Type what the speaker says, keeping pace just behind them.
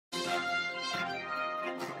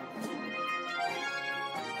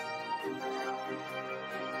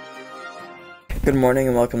Good morning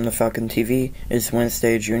and welcome to Falcon TV. It's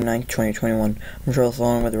Wednesday, June 9th, 2021. I'm Charles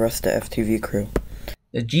along with the rest of the FTV crew.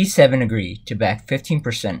 The G7 agreed to back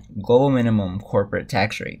 15% global minimum corporate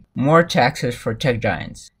tax rate. More taxes for tech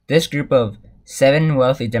giants. This group of 7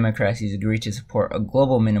 wealthy democracies agreed to support a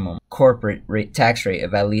global minimum corporate tax rate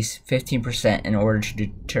of at least 15% in order to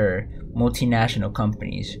deter multinational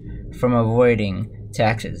companies from avoiding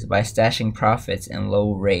taxes by stashing profits in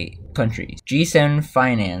low-rate countries. G7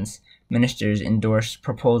 finance ministers endorsed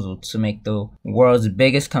proposals to make the world's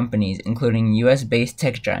biggest companies, including US-based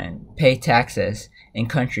tech giants, pay taxes in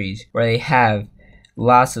countries where they have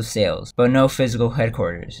lots of sales, but no physical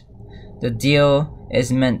headquarters. The deal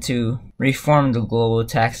is meant to reform the global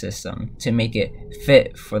tax system to make it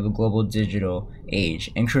fit for the global digital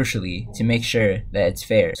age, and crucially, to make sure that it's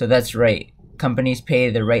fair. So that's right, companies pay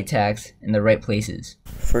the right tax in the right places.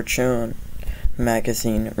 Fortune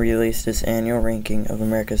magazine released its annual ranking of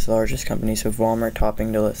America's largest companies, with Walmart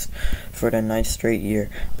topping the list for the 9th straight year,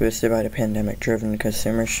 boosted by the pandemic-driven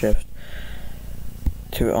consumer shift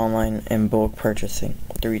to online and bulk purchasing.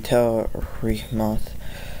 The retail behemoth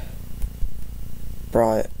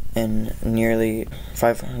brought in nearly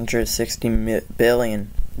 $560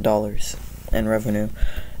 billion in revenue.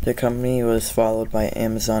 The company was followed by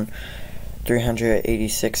Amazon,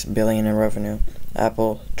 $386 billion in revenue,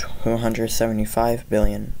 Apple, $275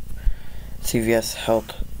 billion, CVS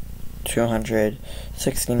Health,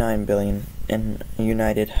 $269 billion, and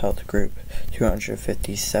United Health Group,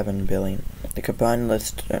 $257 billion. The combined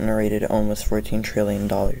list generated almost $14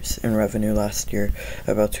 trillion in revenue last year,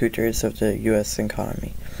 about 2/3 of the U.S.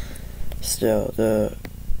 economy. Still, the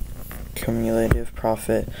cumulative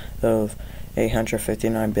profit of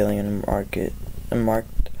 $859 billion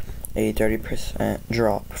marked a 30%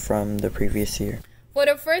 drop from the previous year. For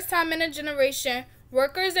the first time in a generation,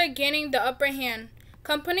 workers are gaining the upper hand.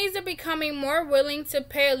 Companies are becoming more willing to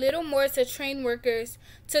pay a little more to train workers,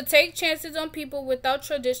 to take chances on people without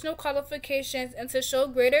traditional qualifications, and to show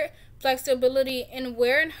greater flexibility in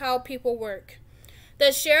where and how people work.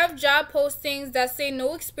 The share of job postings that say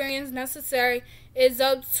no experience necessary is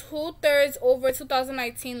up 2/3 over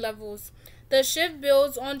 2019 levels. The shift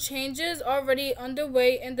builds on changes already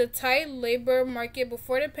underway in the tight labor market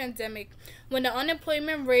before the pandemic, when the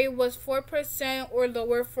unemployment rate was 4% or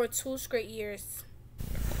lower for 2 straight years.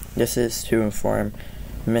 This is to inform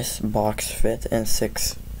Miss Box 5th and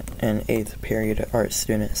 6th and 8th period art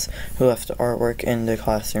students who left artwork in the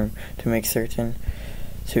classroom to make certain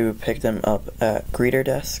to pick them up at greeter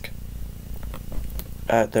desk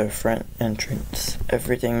at the front entrance.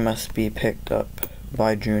 Everything must be picked up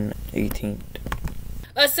by June 18th.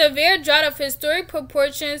 A severe drought of historic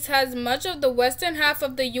proportions has much of the western half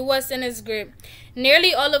of the U.S. in its grip.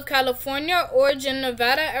 Nearly all of California, Oregon,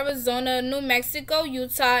 Nevada, Arizona, New Mexico,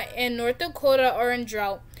 Utah, and North Dakota are in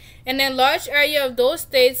drought. And in a large area of those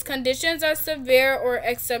states, conditions are severe or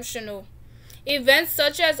exceptional. Events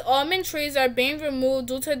such as almond trees are being removed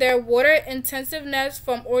due to their water intensiveness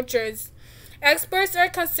from orchards. Experts are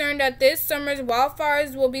concerned that this summer's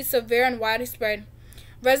wildfires will be severe and widespread.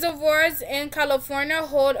 Reservoirs in California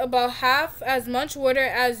hold about half as much water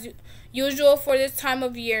as usual for this time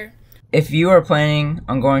of year. If you are planning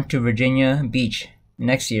on going to Virginia Beach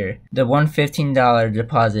next year, the $115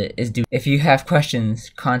 deposit is due. If you have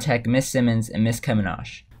questions, contact Miss Simmons and Miss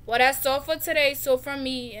Kemenosh. Well, that's all for today. So from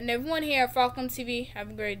me and everyone here at Falcon TV,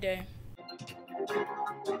 have a great day.